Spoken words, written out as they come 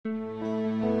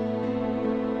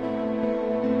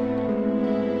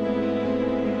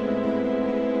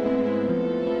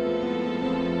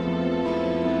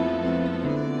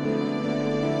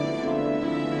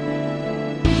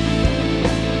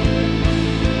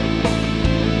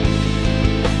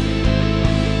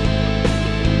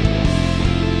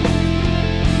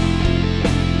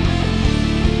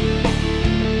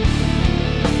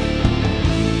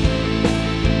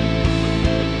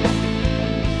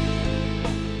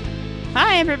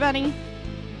Hi, everybody.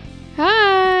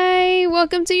 Hi!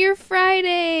 Welcome to your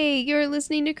Friday! You're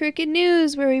listening to Crooked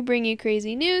News, where we bring you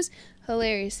crazy news,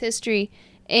 hilarious history,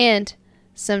 and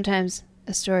sometimes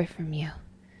a story from you.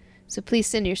 So please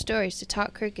send your stories to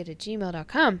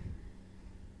talkcrooked@gmail.com.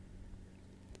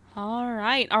 All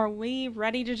right. Are we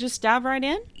ready to just dive right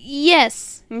in?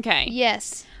 Yes! Okay.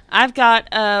 Yes. I've got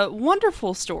a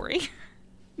wonderful story.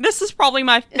 This is probably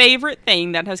my favorite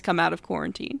thing that has come out of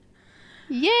quarantine.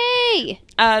 Yay!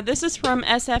 This is from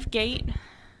sfgate.com,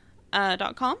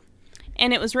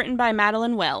 and it was written by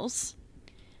Madeline Wells.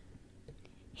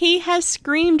 He has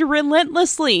screamed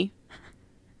relentlessly.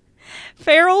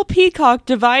 Feral peacock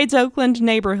divides Oakland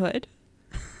neighborhood.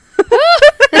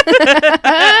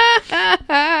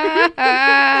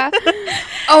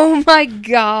 Oh my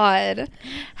god.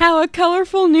 How a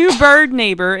colorful new bird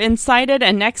neighbor incited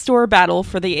a next-door battle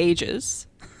for the ages.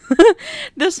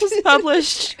 This was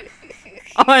published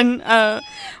on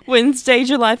Wednesday,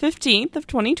 July 15th of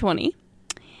 2020.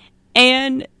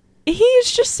 And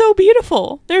he's just so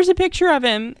beautiful. There's a picture of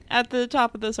him at the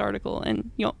top of this article,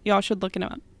 and y'all should look him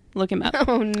up.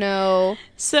 Oh no.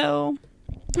 So,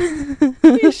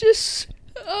 He's just...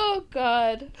 Oh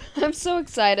god. I'm so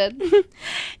excited.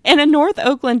 in a North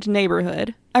Oakland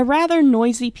neighborhood, a rather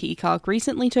noisy peacock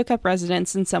recently took up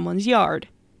residence in someone's yard.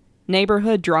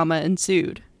 Neighborhood drama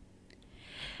ensued.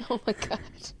 Oh my god.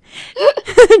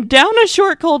 Down a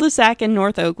short cul-de-sac in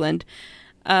North Oakland,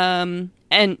 an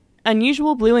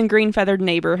unusual blue and green feathered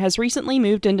neighbor has recently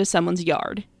moved into someone's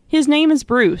yard. His name is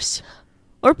Bruce.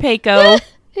 Or Paco.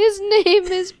 His name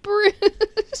is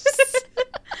Bruce.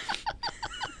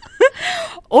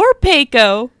 Or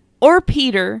Paco. Or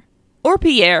Peter. Or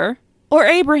Pierre. Or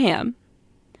Abraham.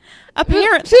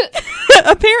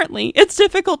 Apparently, it's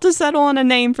difficult to settle on a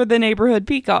name for the neighborhood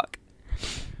peacock.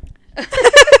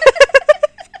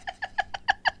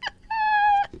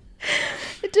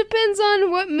 It depends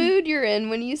on what mood you're in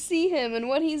when you see him and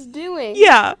what he's doing.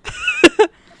 Yeah.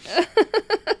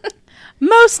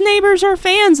 Most neighbors are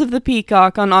fans of the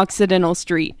peacock on Occidental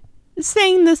Street,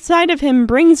 saying the sight of him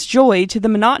brings joy to the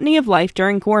monotony of life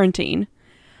during quarantine.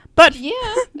 But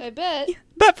Yeah, I bet.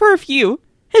 But for a few,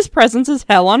 his presence is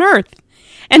hell on earth,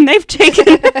 and they've taken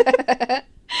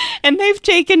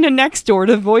to next door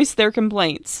to voice their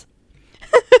complaints.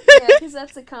 Yeah, because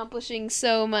that's accomplishing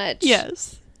so much.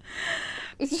 Yes.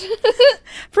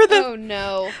 Oh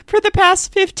no. For the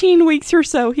past 15 weeks or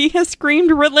so, he has screamed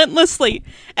relentlessly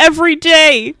every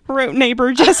day, wrote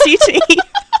neighbor Jesse T.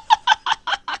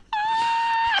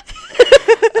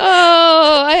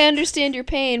 Oh, I understand your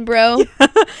pain, bro.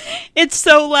 It's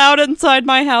so loud inside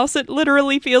my house, it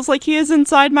literally feels like he is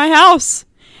inside my house.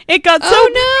 It got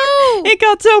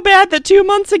so bad that 2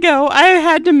 months ago, I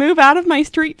had to move out of my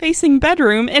street-facing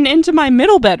bedroom and into my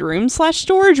middle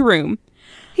bedroom/storage room.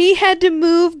 He had to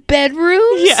move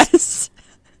bedrooms? Yes.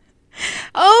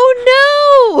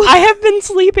 Oh no! I have been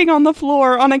sleeping on the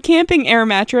floor on a camping air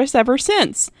mattress ever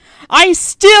since. I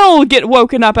still get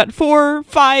woken up at 4,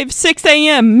 5, 6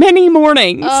 a.m. many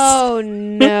mornings. Oh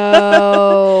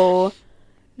no.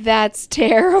 That's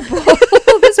terrible.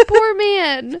 This poor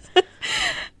man.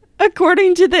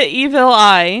 According to the Evil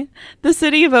Eye, the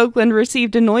city of Oakland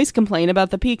received a noise complaint about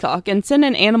the peacock and sent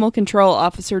an animal control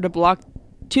officer to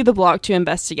the block to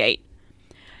investigate.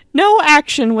 No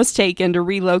action was taken to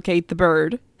relocate the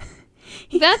bird.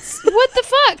 That's... What the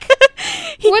fuck?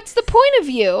 What's the point of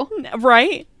you?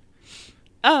 Right?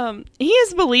 He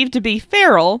is believed to be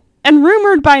feral and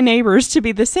rumored by neighbors to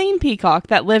be the same peacock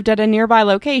that lived at a nearby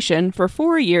location for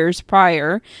 4 years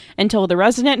prior until the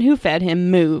resident who fed him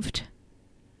moved.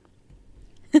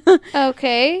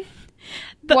 Okay.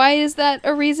 Why is that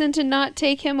a reason to not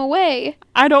take him away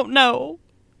I don't know.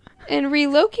 and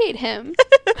relocate him?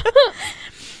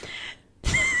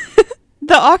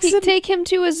 Take him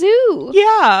to a zoo.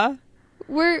 Yeah.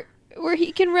 Where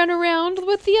he can run around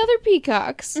with the other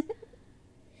peacocks.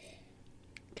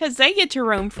 Because they get to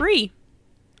roam free.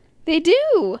 They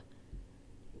do.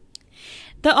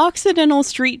 The Occidental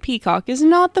Street peacock is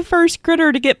not the first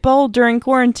critter to get bold during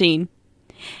quarantine.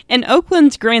 In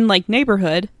Oakland's Grand Lake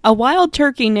neighborhood, a wild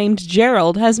turkey named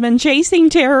Gerald has been chasing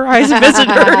terrorized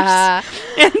visitors.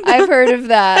 I've heard of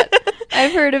that.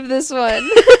 I've heard of this one.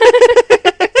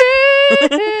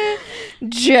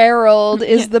 Gerald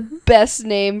is the best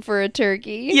name for a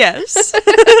turkey. Yes.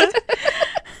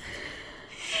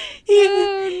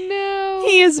 Oh no.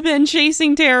 He has been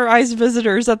chasing terrorized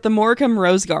visitors at the Morecambe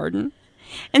Rose Garden.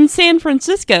 In San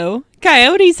Francisco,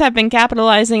 coyotes have been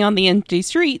capitalizing on the empty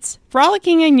streets,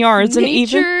 frolicking in yards and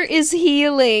even... Nature is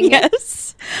healing.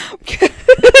 Yes.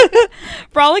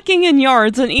 Frolicking in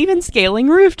yards and even scaling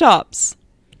rooftops.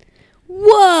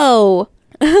 Whoa!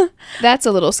 That's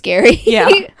a little scary. Yeah.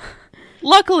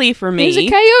 Luckily for me... There's a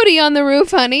coyote on the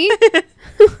roof, honey.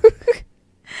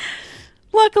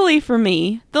 Luckily for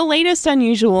me, the latest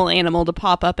unusual animal to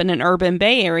pop up in an urban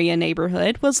Bay Area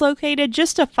neighborhood was located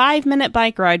just a 5-minute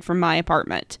bike ride from my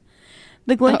apartment.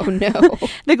 Oh, no.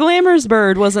 The glamorous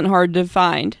bird wasn't hard to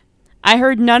find. I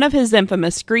heard none of his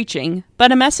infamous screeching,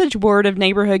 but a message board of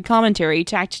neighborhood commentary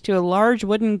tacked to a large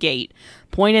wooden gate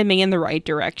pointed me in the right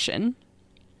direction.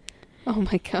 Oh,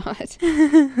 my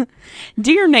God.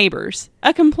 Dear neighbors,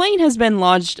 a complaint has been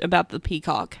lodged about the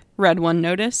peacock, read one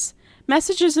notice.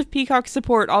 Messages of peacock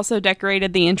support also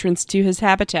decorated the entrance to his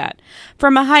habitat,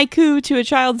 from a haiku to a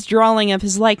child's drawing of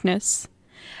his likeness.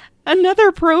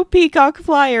 Another pro-peacock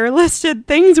flyer listed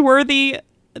things worth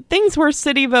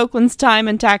City of Oakland's time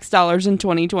and tax dollars in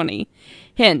 2020.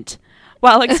 Hint,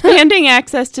 while expanding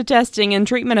access to testing and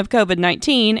treatment of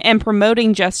COVID-19 and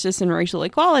promoting justice and racial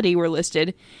equality were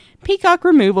listed, peacock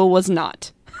removal was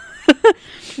not.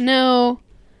 No.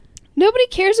 Nobody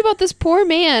cares about this poor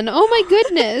man. Oh my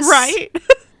goodness. Right?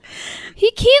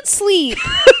 He can't sleep.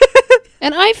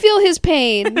 And I feel his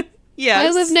pain. Yes.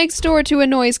 I live next door to a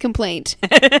noise complaint.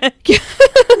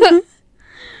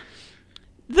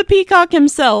 The peacock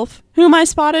himself, whom I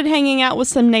spotted hanging out with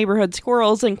some neighborhood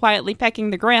squirrels and quietly pecking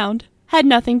the ground, had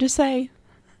nothing to say.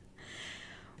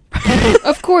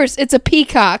 Of course, it's a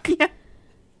peacock. Yeah.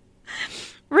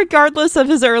 Regardless of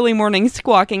his early morning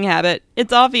squawking habit,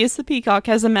 it's obvious the peacock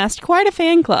has amassed quite a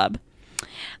fan club.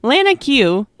 Lana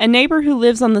Q, a neighbor who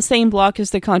lives on the same block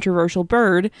as the controversial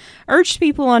bird, urged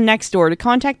people on Nextdoor to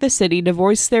contact the city to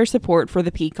voice their support for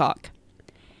the peacock.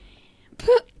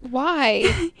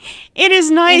 Why? It is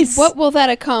nice. And what will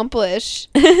that accomplish?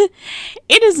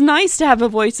 It is nice to have a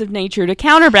voice of nature to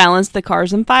counterbalance the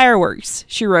cars and fireworks,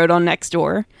 she wrote on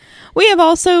Nextdoor. We have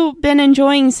also been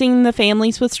enjoying seeing the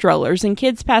families with strollers and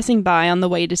kids passing by on the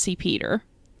way to see Peter.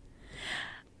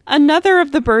 Another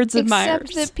of the bird's admirers.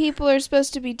 Except that people are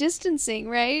supposed to be distancing,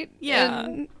 right? Yeah.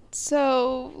 And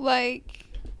so, like,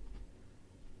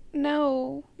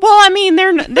 no. Well, I mean,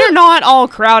 they're not all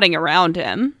crowding around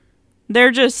him.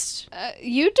 They're just...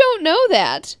 you don't know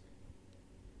that.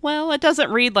 Well, it doesn't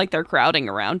read like they're crowding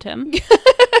around him.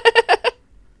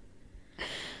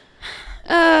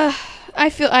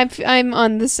 I'm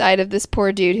on the side of this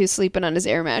poor dude who's sleeping on his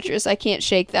air mattress. I can't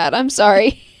shake that. I'm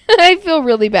sorry. I feel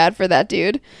really bad for that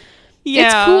dude. Yeah.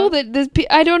 It's cool that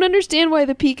I don't understand why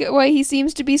why he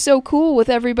seems to be so cool with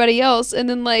everybody else and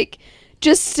then like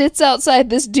just sits outside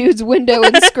this dude's window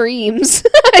and screams.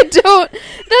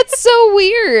 That's so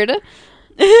weird.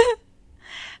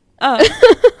 I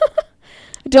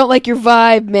don't like your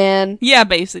vibe, man. Yeah,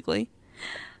 basically.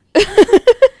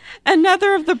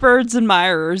 Another of the bird's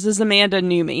admirers is Amanda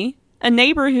Numi, a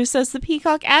neighbor who says the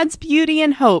peacock adds beauty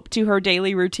and hope to her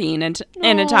daily routine and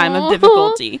in a time of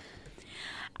difficulty.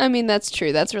 I mean, that's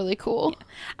true. That's really cool.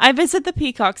 I visit the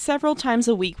peacock several times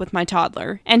a week with my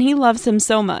toddler, and he loves him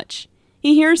so much.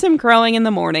 He hears him crowing in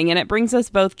the morning, and it brings us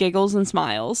both giggles and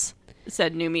smiles,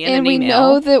 said Numi in an email. And we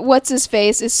know that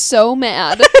What's-His-Face is so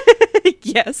mad.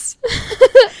 Yes.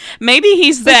 Maybe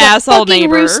he's the asshole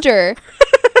neighbor. Rooster.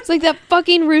 It's like that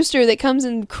fucking rooster that comes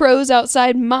and crows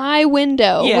outside my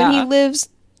window when he lives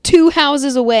 2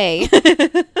 houses away.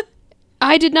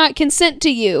 I did not consent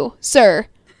to you, sir.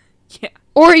 Yeah.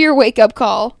 Or your wake-up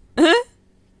call.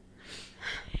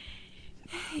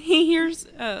 He hears...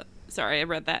 sorry, I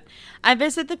read that. I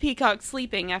visit the peacock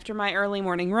sleeping after my early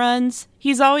morning runs.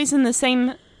 He's always in the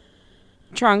same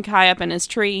trunk high up in his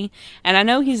tree, and I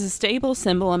know he's a stable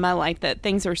symbol in my life that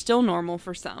things are still normal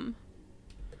for some.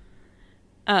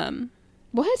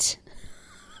 What?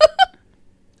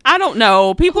 I don't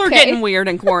know. People are getting weird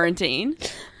in quarantine.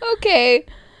 Okay.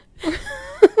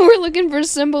 We're looking for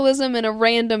symbolism in a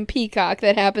random peacock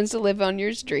that happens to live on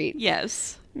your street.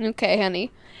 Yes. Okay, honey.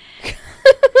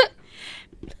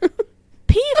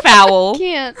 Peafowl.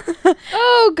 Can't.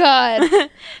 Oh, God.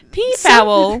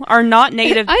 Peafowl are not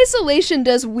native. Isolation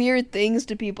does weird things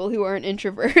to people who aren't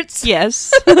introverts.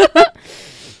 Yes.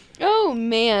 Oh,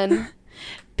 man.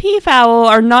 Peafowl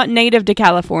are not native to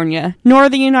California, nor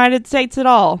the United States at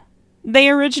all. They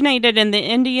originated in the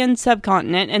Indian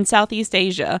subcontinent and Southeast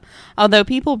Asia, although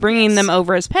people bringing them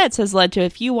over as pets has led to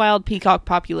a few wild peacock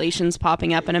populations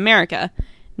popping up in America,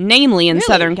 namely in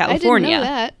Southern California. I didn't know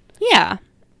that. Yeah.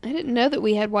 I didn't know that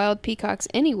we had wild peacocks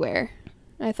anywhere.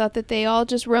 I thought that they all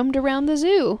just roamed around the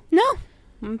zoo. No.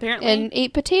 Apparently. And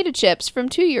ate potato chips from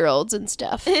 2-year-olds and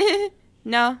stuff.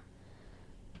 No.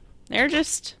 They're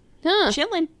just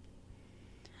chilling.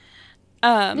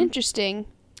 Interesting.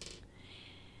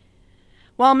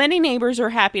 While many neighbors are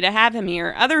happy to have him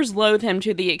here, others loathe him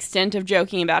to the extent of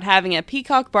joking about having a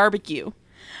peacock barbecue.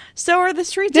 So are the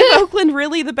streets of Oakland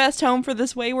really the best home for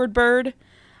this wayward bird?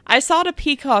 I sought a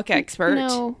peacock expert.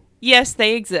 No. Yes,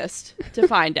 they exist, to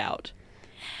find out.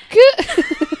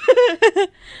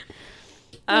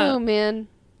 Oh, man.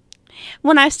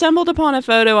 When I stumbled upon a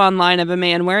photo online of a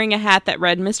man wearing a hat that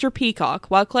read Mr. Peacock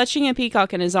while clutching a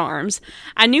peacock in his arms,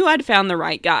 I knew I'd found the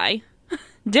right guy.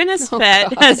 Dennis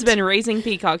Fett has been raising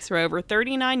peacocks for over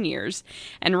 39 years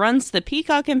and runs the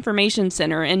Peacock Information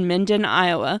Center in Minden,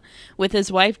 Iowa, with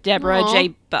his wife Deborah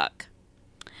J. Buck.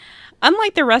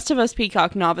 Unlike the rest of us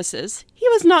peacock novices, he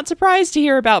was not surprised to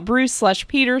hear about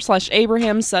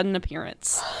Bruce/Peter/Abraham's sudden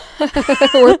appearance.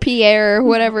 Or Pierre,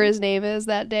 whatever his name is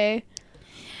that day.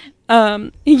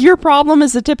 Your problem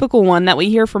is a typical one that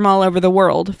we hear from all over the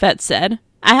world, Fett said.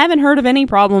 I haven't heard of any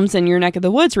problems in your neck of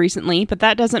the woods recently, but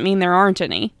that doesn't mean there aren't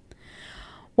any.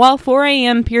 While 4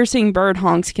 a.m. piercing bird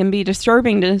honks can be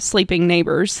disturbing to sleeping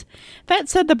neighbors, Fett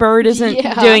said the bird isn't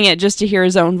doing it just to hear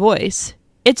his own voice.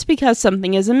 It's because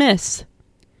something is amiss.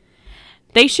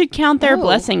 They should count their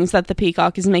blessings that the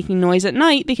peacock is making noise at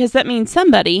night because that means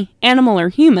somebody, animal or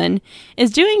human,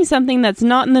 is doing something that's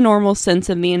not in the normal sense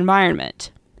of the environment.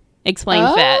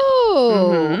 Explained Fett.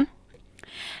 Mm-hmm.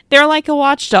 They're like a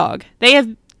watchdog. They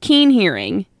have keen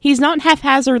hearing. He's not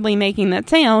haphazardly making that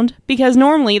sound because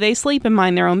normally they sleep and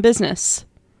mind their own business.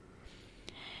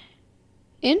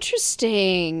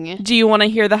 Interesting. Do you want to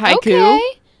hear the haiku?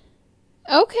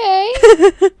 Okay.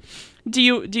 Do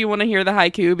you want to hear the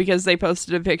haiku because they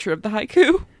posted a picture of the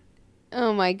haiku?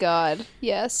 Oh my god.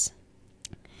 Yes.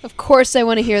 Of course I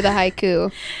want to hear the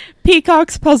haiku.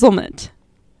 Peacock's puzzlement.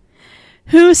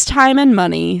 Whose time and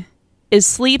money is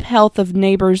sleep health of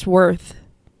neighbors worth?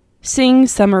 Sing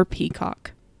summer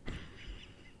peacock.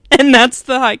 And that's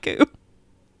the haiku.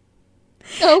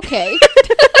 Okay.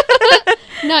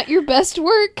 Not your best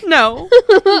work? No.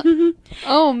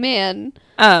 Oh, man.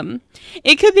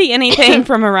 It could be anything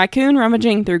from a raccoon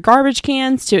rummaging through garbage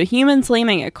cans to a human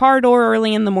slamming a car door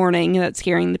early in the morning that's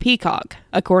scaring the peacock,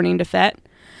 according to Fett.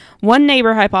 One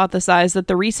neighbor hypothesized that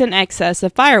the recent excess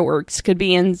of fireworks could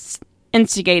be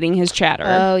instigating his chatter.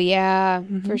 Oh, yeah,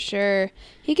 for sure.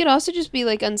 He could also just be,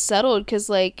 like, unsettled because,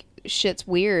 like, shit's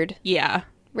weird. Yeah.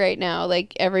 Right now.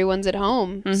 Like, everyone's at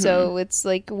home, so it's,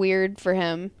 like, weird for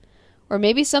him. Or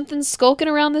maybe something's skulking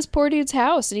around this poor dude's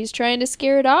house and he's trying to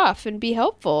scare it off and be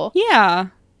helpful. Yeah.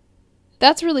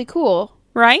 That's really cool.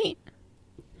 Right?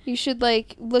 You should,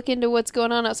 like, look into what's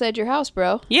going on outside your house,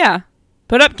 bro. Yeah.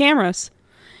 Put up cameras.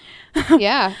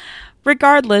 Yeah.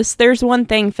 Regardless, there's one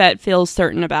thing Fett feels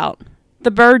certain about.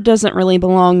 The bird doesn't really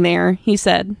belong there, he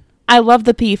said. I love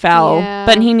the peafowl,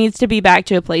 but he needs to be back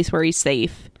to a place where he's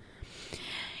safe.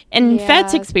 In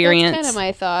Fett's experience... That's kind of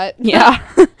my thought. Yeah.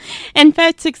 In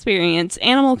Fett's experience,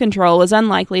 animal control is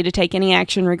unlikely to take any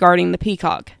action regarding the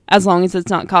peacock, as long as it's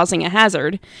not causing a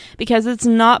hazard, because it's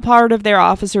not part of their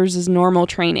officers' normal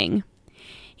training.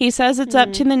 He says it's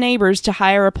up to the neighbors to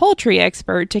hire a poultry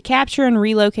expert to capture and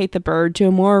relocate the bird to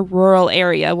a more rural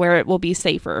area where it will be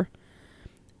safer,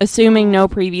 assuming no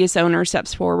previous owner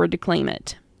steps forward to claim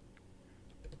it.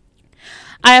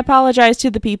 I apologize to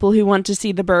the people who want to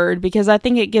see the bird because I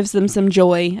think it gives them some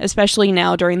joy, especially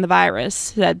now during the virus,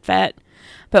 said Fett.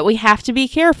 But we have to be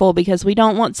careful because we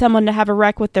don't want someone to have a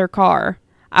wreck with their car.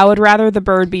 I would rather the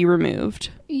bird be removed.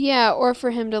 Yeah, or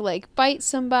for him to, like, bite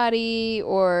somebody,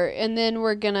 and then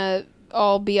we're gonna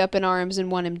all be up in arms and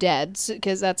want him dead,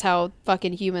 because that's how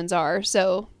fucking humans are.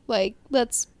 So, like,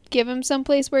 let's give him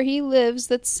someplace where he lives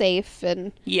that's safe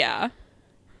and... Yeah.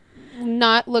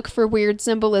 Not look for weird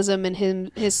symbolism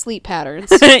in his sleep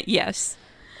patterns. Yes.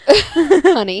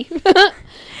 Honey.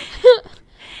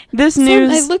 This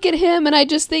news... I look at him and I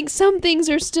just think some things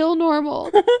are still normal.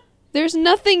 There's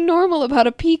nothing normal about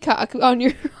a peacock on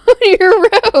your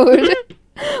road.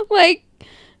 Like,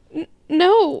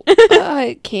 no.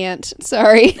 I can't.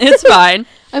 Sorry. It's fine.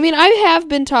 I mean, I have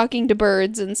been talking to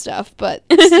birds and stuff, but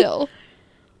still.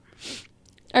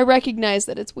 I recognize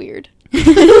that it's weird.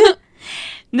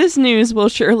 This news will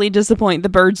surely disappoint the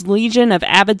bird's legion of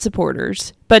avid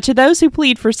supporters, but to those who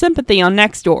plead for sympathy on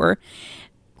Nextdoor,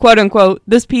 quote-unquote,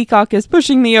 this peacock is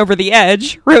pushing me over the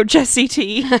edge, wrote Jesse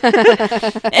T.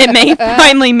 It may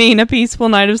finally mean a peaceful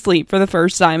night of sleep for the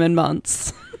first time in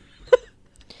months.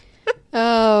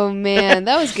 Oh, man,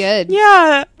 that was good.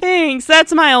 Yeah, thanks.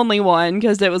 That's my only one,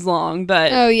 because it was long,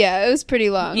 but... Oh, yeah, it was pretty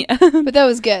long. Yeah. But that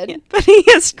was good. Yeah, but he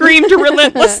has screamed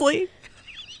relentlessly.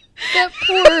 That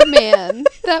poor man.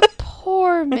 That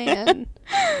poor man.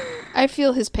 I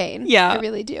feel his pain. Yeah. I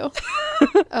really do.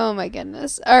 Oh my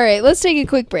goodness. All right, let's take a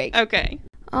quick break. Okay.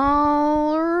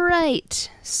 All right.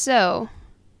 So,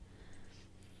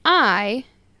 I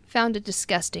found a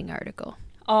disgusting article.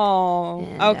 Oh,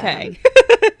 And, okay.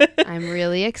 I'm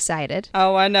really excited.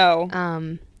 Oh, I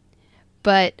know.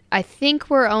 But I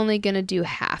think we're only going to do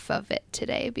half of it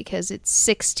today because it's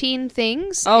 16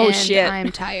 things. Oh, and shit.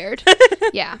 I'm tired.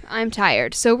 Yeah, I'm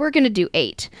tired. So we're going to do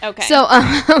 8. Okay. So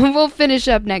we'll finish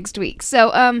up next week.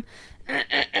 So,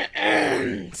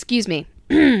 excuse me.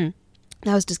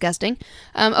 That was disgusting.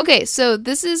 Okay, so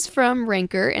this is from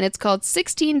Ranker, and it's called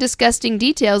 16 Disgusting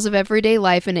Details of Everyday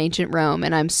Life in Ancient Rome,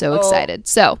 and I'm so excited.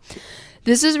 So,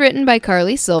 this is written by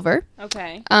Carly Silver.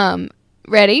 Okay.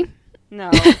 Ready? No.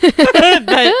 But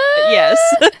yes.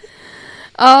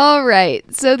 All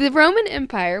right. So the Roman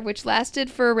Empire, which lasted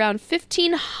for around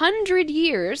 1,500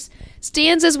 years,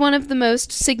 stands as one of the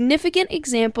most significant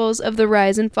examples of the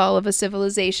rise and fall of a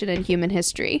civilization in human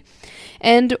history.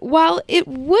 And while it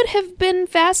would have been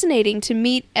fascinating to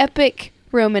meet epic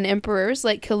Roman emperors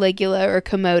like Caligula or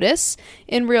Commodus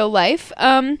in real life,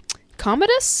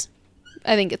 Commodus?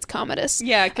 I think it's Commodus.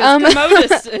 Yeah, because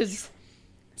Commodus is...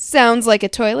 Sounds like a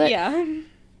toilet. Yeah.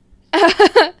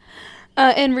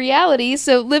 In reality,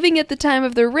 so living at the time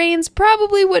of their reigns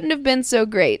probably wouldn't have been so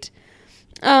great.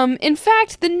 In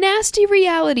fact, the nasty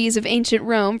realities of ancient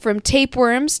Rome, from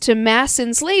tapeworms to mass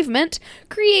enslavement,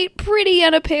 create a pretty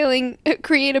unappealing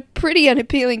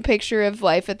picture of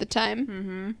life at the time.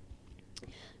 Mm-hmm.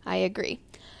 I agree.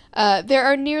 There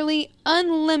are nearly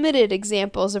unlimited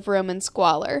examples of Roman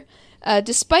squalor.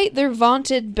 Despite their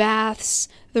vaunted baths,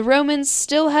 the Romans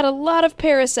still had a lot of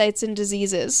parasites and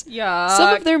diseases. Yeah.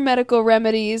 Some of their medical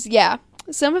remedies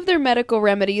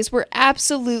were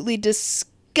absolutely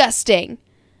disgusting.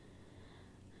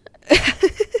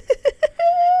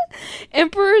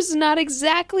 Emperors, not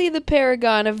exactly the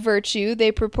paragon of virtue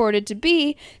they purported to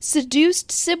be,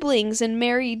 seduced siblings and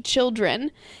married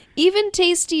children. Even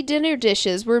tasty dinner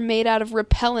dishes were made out of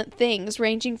repellent things,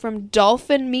 ranging from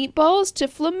dolphin meatballs to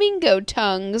flamingo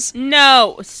tongues.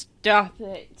 No, stop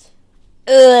it.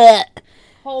 Ugh.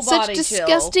 Whole Such body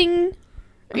disgusting...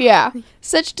 Yeah.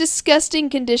 Such disgusting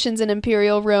conditions in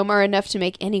Imperial Rome are enough to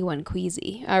make anyone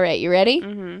queasy. All right, you ready?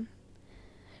 Mm-hmm.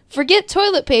 Forget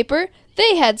toilet paper.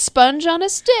 They had sponge on a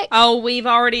stick. Oh, we've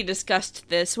already discussed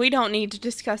this. We don't need to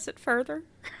discuss it further.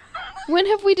 When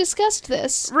have we discussed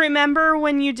this? Remember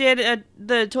when you did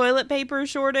the toilet paper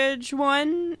shortage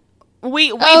one?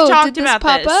 We've Oh, talked did this about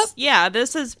pop this. up? Yeah,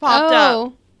 this has popped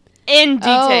up in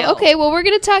detail. Oh, okay. Well, we're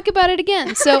going to talk about it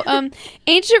again. So,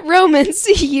 ancient Romans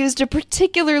used a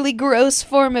particularly gross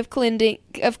form of cleaning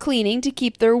to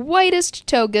keep their whitest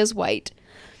togas white.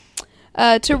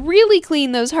 To really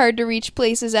clean those hard-to-reach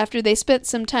places after they spent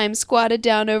some time squatted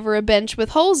down over a bench with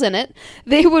holes in it,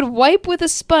 they would wipe with a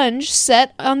sponge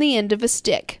set on the end of a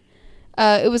stick.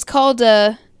 It was called,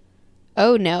 xylospongium?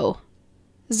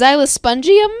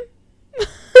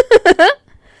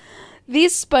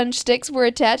 These sponge sticks were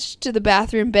attached to the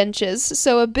bathroom benches,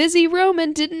 so a busy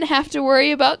Roman didn't have to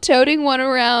worry about toting one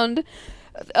around.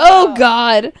 Oh,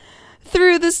 God!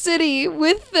 Through the city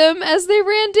with them as they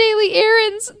ran daily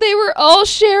errands. They were all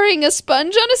sharing a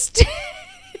sponge on a stick.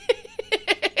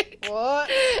 What?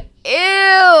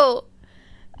 Ew!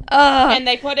 And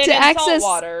they put it in access- salt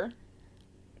water.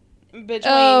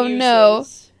 Between no.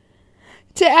 uses.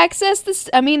 To access that's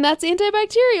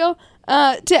antibacterial.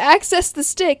 To access the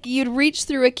stick, you'd reach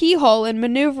through a keyhole and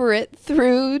maneuver it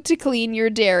through to clean your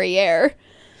derriere.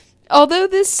 Although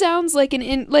this sounds like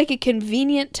a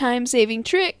convenient time-saving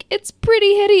trick, it's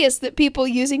pretty hideous that people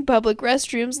using public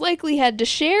restrooms likely had to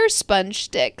share sponge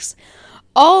sticks.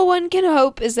 All one can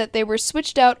hope is that they were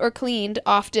switched out or cleaned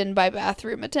often by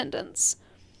bathroom attendants.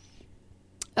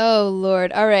 Oh,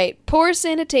 Lord. All right. Poor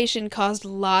sanitation caused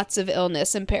lots of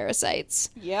illness and parasites.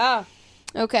 Yeah.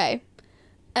 Okay.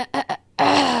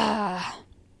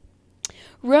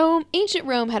 Ancient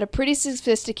Rome had a pretty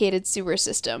sophisticated sewer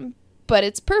system, but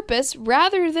its purpose,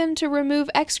 rather than to remove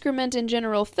excrement and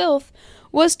general filth,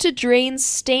 was to drain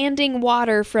standing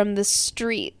water from the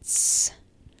streets.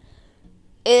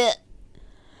 Ugh.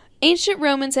 Ancient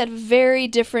Romans had very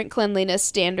different cleanliness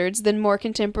standards than more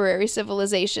contemporary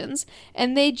civilizations,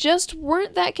 and they just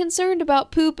weren't that concerned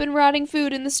about poop and rotting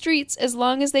food in the streets as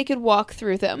long as they could walk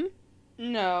through them.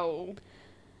 No.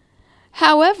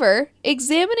 However,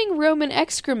 examining Roman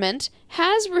excrement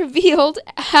has revealed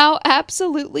how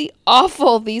absolutely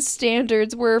awful these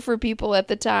standards were for people at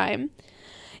the time.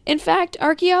 In fact,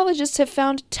 archaeologists have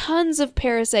found tons of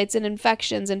parasites and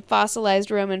infections in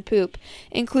fossilized Roman poop,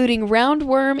 including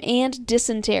roundworm and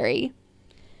dysentery.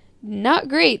 Not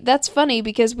great. That's funny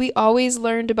because we always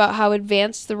learned about how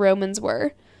advanced the Romans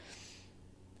were.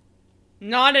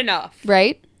 Not enough.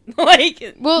 right?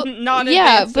 Like, Well, not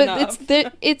yeah, advanced but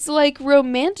enough. it's like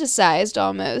romanticized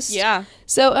almost. Yeah.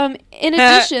 So, in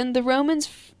addition, the Romans,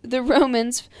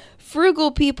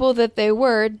 frugal people that they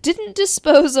were, didn't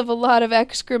dispose of a lot of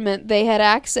excrement they had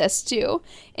access to.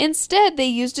 Instead, they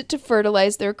used it to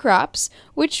fertilize their crops,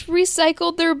 which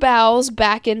recycled their bowels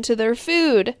back into their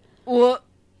food. Well,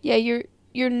 Yeah,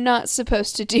 you're not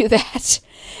supposed to do that.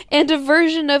 And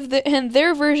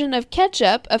their version of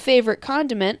ketchup, a favorite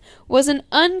condiment, was an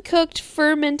uncooked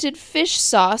fermented fish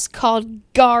sauce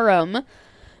called garum.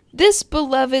 This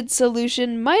beloved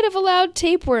solution might have allowed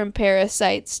tapeworm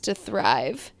parasites to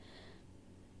thrive.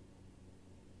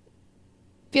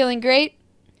 Feeling great?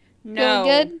 no. Feeling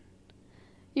good?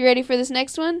 You ready for this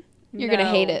next one? You're going to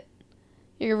hate No. it.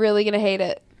 You're really going to hate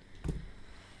it.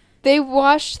 They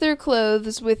washed their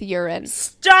clothes with urine.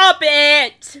 Stop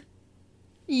it!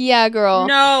 Yeah, girl.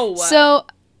 No. So,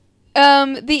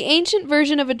 the ancient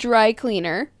version of a dry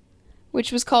cleaner,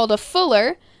 which was called a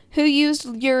fuller, who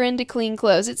used urine to clean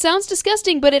clothes. It sounds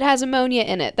disgusting, but it has ammonia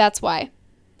in it. That's why.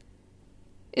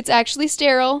 It's actually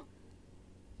sterile,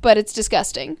 but it's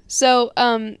disgusting. So,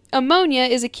 ammonia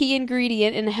is a key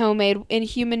ingredient in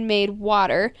human-made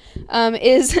water.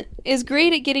 Is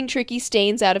great at getting tricky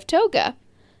stains out of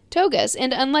togas,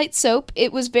 and unlike soap,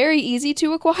 it was very easy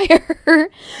to acquire.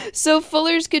 So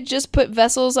fullers could just put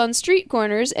vessels on street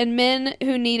corners, and men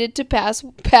who needed to pass,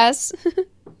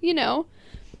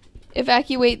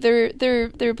 evacuate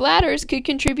their bladders could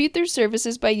contribute their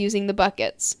services by using the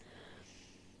buckets.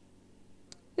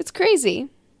 It's crazy.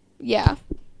 Yeah.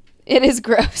 It is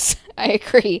gross. I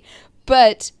agree.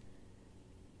 But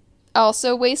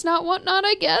also waste not, want not,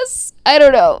 I guess. I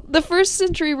don't know. The 1st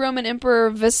century Roman Emperor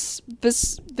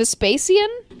Vespasian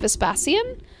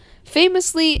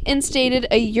famously instated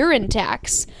a urine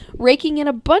tax, raking in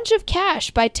a bunch of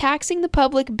cash by taxing the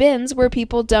public bins where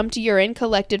people dumped urine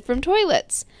collected from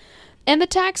toilets. And the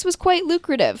tax was quite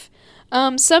lucrative.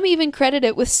 Some even credit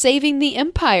it with saving the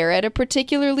empire at a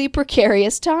particularly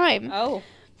precarious time. Oh.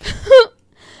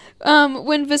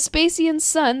 When Vespasian's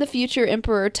son, the future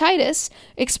Emperor Titus,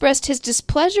 expressed his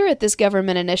displeasure at this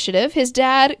government initiative, his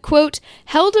dad, quote,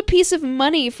 held a piece of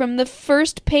money from the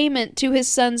first payment to his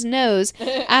son's nose,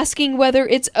 asking whether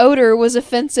its odor was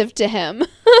offensive to him.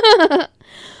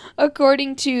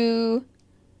 According to...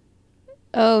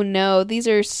 Oh no, these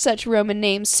are such Roman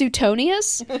names.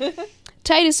 Suetonius?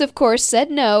 Titus, of course, said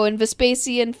no, and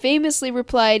Vespasian famously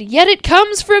replied, "Yet it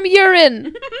comes from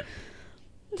urine!"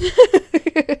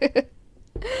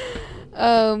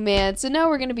 Oh man, so now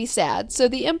we're going to be sad. So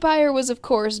the empire was, of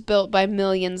course, built by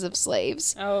millions of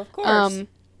slaves. Oh, of course.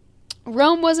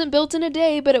 Rome wasn't built in a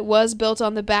day, but it was built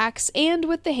on the backs and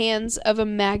with the hands of a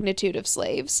magnitude of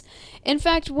slaves. In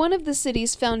fact, one of the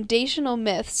city's foundational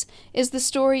myths is the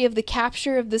story of the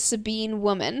capture of the Sabine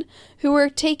women, who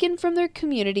were taken from their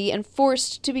community and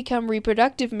forced to become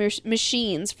reproductive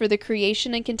machines for the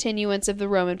creation and continuance of the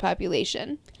Roman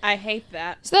population. I hate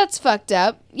that. So that's fucked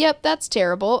up. Yep, that's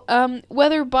terrible.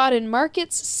 Whether bought in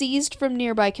markets, seized from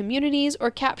nearby communities,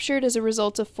 or captured as a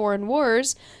result of foreign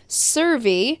wars,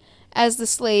 servi, as the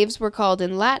slaves were called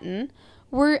in Latin,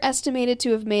 were estimated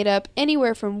to have made up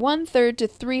anywhere from 1/3 to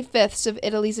 3/5 of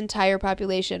Italy's entire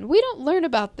population. We don't learn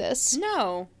about this.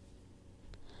 No.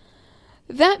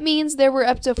 That means there were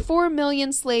up to 4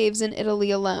 million slaves in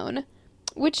Italy alone,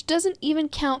 which doesn't even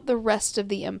count the rest of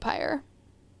the empire.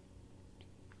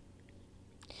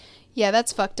 Yeah,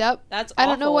 that's fucked up. That's awful. I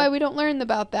don't know why we don't learn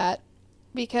about that.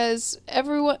 Because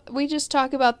we just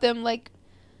talk about them like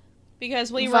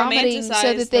because we vomiting romanticize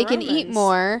so that they can Romans. eat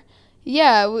more.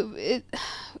 Yeah,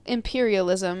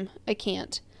 imperialism. I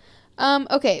can't.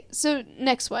 Okay, so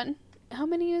next one. How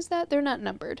many is that? They're not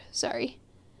numbered. Sorry.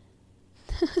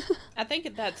 I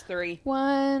think that's 3.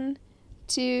 1,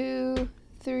 2,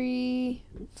 3,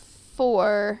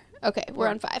 4. Okay, we're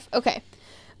on 5. Okay.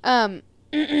 A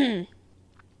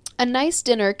nice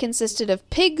dinner consisted of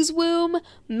pig's womb,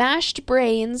 mashed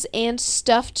brains, and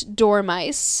stuffed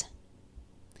dormice.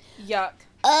 Yuck.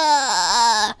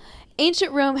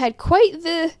 Ancient Rome had quite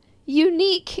the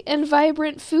unique and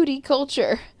vibrant foodie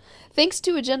culture, thanks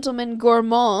to a gentleman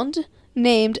gourmand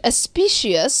named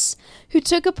Aspicius, who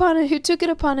took it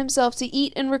upon himself to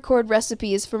eat and record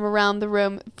recipes from around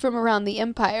the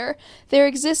empire. There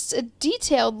exists a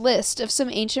detailed list of some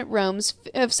of ancient Rome's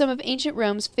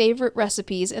favorite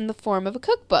recipes in the form of a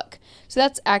cookbook. So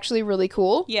that's actually really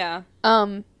cool. Yeah.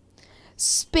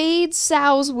 Spade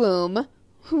sow's womb,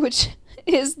 which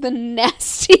is the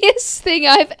nastiest thing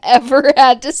I've ever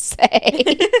had to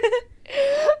say.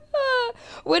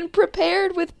 When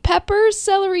prepared with pepper,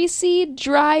 celery seed,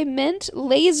 dry mint,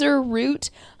 laser root,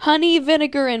 honey,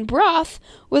 vinegar, and broth,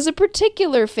 was a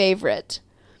particular favorite.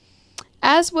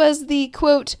 As was the,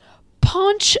 quote,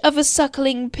 paunch of a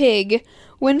suckling pig,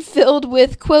 when filled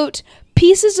with, quote,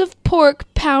 pieces of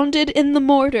pork pounded in the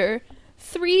mortar,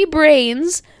 3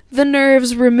 brains, the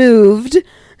nerves removed,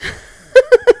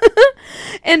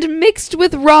 and mixed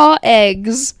with raw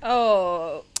eggs.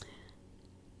 Oh.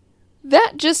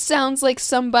 That just sounds like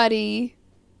somebody,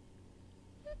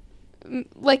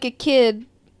 like a kid,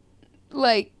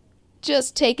 like,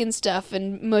 just taking stuff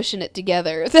and mushing it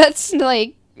together. That's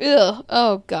like, ugh,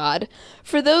 oh God.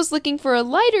 For those looking for a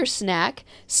lighter snack,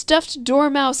 stuffed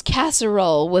dormouse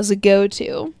casserole was a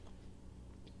go-to.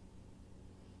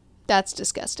 That's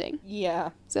disgusting. Yeah.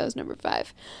 So that was number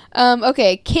 5.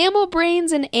 Okay, camel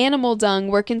brains and animal dung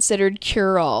were considered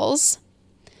cure-alls.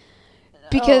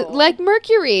 Because, like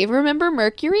mercury. Remember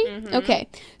mercury? Mm-hmm. Okay.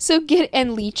 So,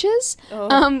 and leeches.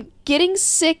 Oh. Getting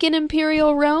sick in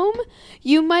Imperial Rome,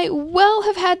 you might well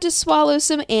have had to swallow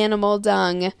some animal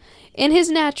dung. In his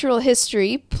natural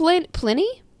history, Pliny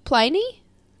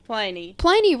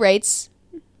writes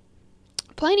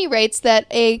that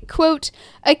a, quote,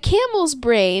 a camel's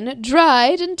brain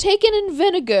dried and taken in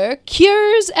vinegar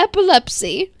cures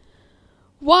epilepsy.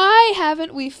 Why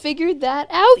haven't we figured that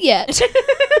out yet?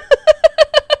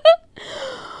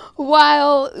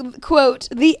 While, quote,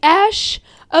 the ash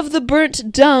of the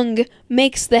burnt dung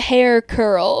makes the hair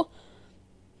curl.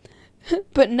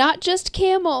 But not just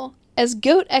camel, as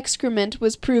goat excrement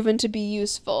was proven to be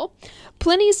useful.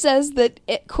 Pliny says that,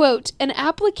 quote, an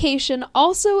application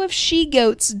also of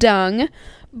she-goat's dung,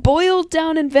 boiled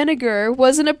down in vinegar,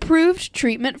 was an approved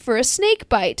treatment for a snake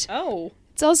bite. Oh.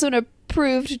 It's also an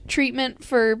approved treatment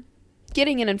for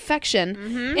getting an infection.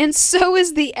 Mm-hmm. And so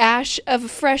is the ash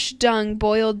of fresh dung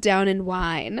boiled down in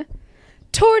wine.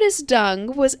 Tortoise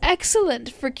dung was excellent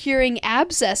for curing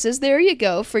abscesses. There you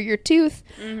go, for your tooth.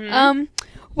 Mm-hmm.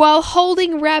 While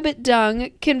holding rabbit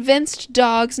dung convinced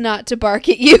dogs not to bark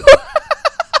at you.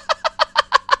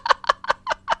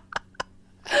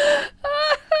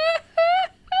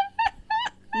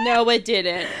 No, it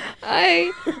didn't.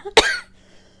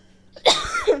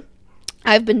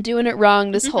 I've been doing it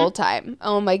wrong this whole time.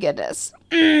 Oh my goodness.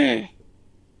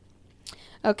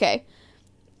 Okay.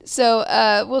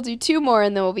 So, we'll do 2 more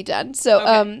and then we'll be done. So,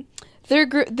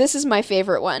 Okay. this is my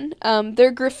favorite one.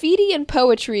 Their graffiti and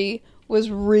poetry was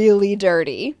really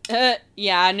dirty.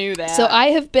 Yeah, I knew that. So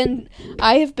I have been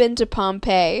to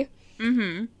Pompeii.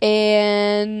 Mm-hmm.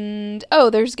 And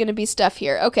there's going to be stuff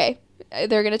here. Okay.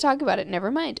 They're going to talk about it.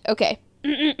 Never mind. Okay.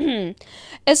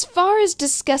 As far as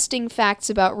disgusting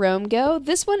facts about Rome go,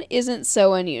 this one isn't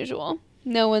so unusual.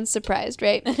 No one's surprised,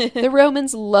 right? The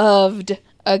Romans loved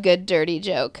a good dirty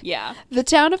joke. Yeah. The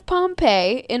town of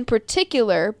Pompeii, in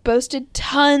particular, boasted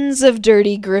tons of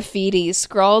dirty graffiti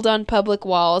scrawled on public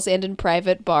walls and in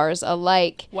private bars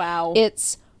alike. Wow.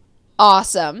 It's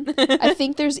awesome. I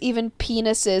think there's even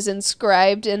penises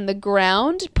inscribed in the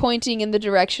ground, pointing in the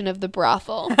direction of the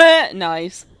brothel.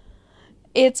 Nice.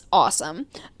 It's awesome.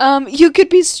 You could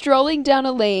be strolling down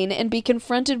a lane and be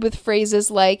confronted with phrases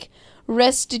like,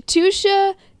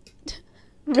 Restituta,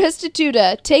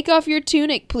 take off your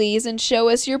tunic, please, and show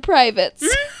us your privates.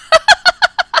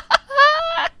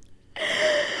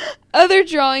 Other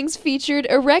drawings featured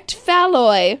erect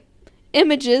phalloi,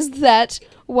 images that,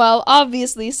 while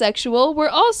obviously sexual, were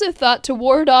also thought to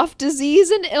ward off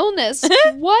disease and illness.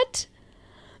 What?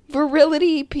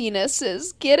 Virility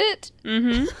penises. Get it?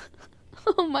 Mm-hmm.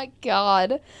 Oh my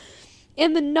God.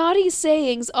 And the naughty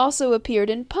sayings also appeared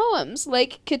in poems,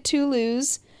 like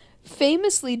Cthulhu's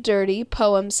famously dirty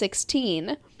poem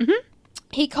 16. Mm-hmm.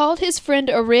 He called his friend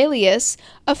Aurelius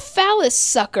a phallus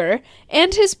sucker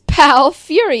and his pal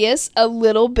Furious a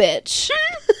little bitch.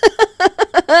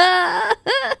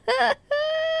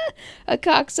 A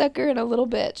cocksucker and a little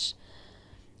bitch.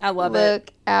 I love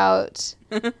Look out.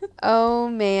 Oh,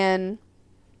 man.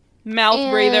 Mouth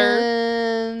breather.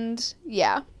 And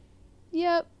yeah.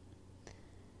 Yep.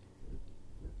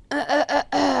 You know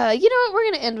what? We're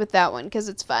going to end with that one because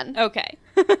it's fun. Okay.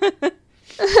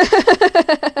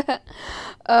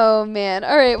 Oh, man.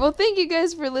 All right. Well, thank you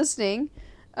guys for listening.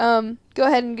 Go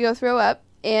ahead and go throw up.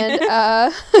 And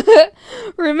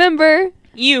remember,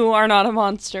 You are not a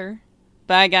monster.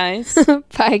 Bye, guys.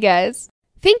 Bye, guys.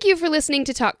 Thank you for listening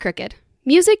to Talk Crooked.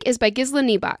 Music is by Gisla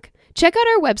Niebach. Check out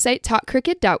our website,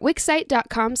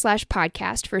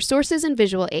 talkcricket.wixsite.com/podcast for sources and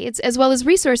visual aids, as well as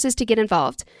resources to get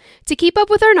involved. To keep up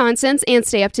with our nonsense and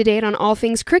stay up to date on all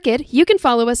things cricket, you can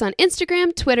follow us on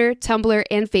Instagram, Twitter, Tumblr,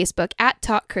 and Facebook at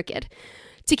Talk Cricket.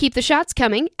 To keep the shots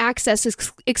coming, access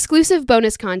exclusive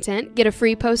bonus content, get a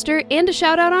free poster, and a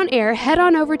shout out on air, head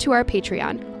on over to our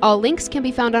Patreon. All links can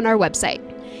be found on our website.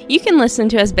 You can listen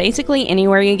to us basically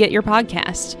anywhere you get your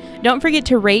podcast. Don't forget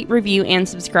to rate, review, and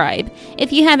subscribe.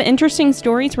 If you have interesting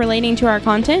stories relating to our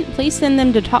content, please send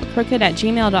them to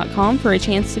talkcrooked@gmail.com for a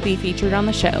chance to be featured on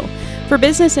the show. For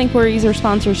business inquiries or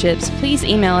sponsorships, please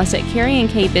email us at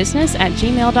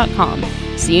carrieandkbusiness@gmail.com.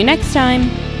 See you next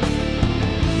time!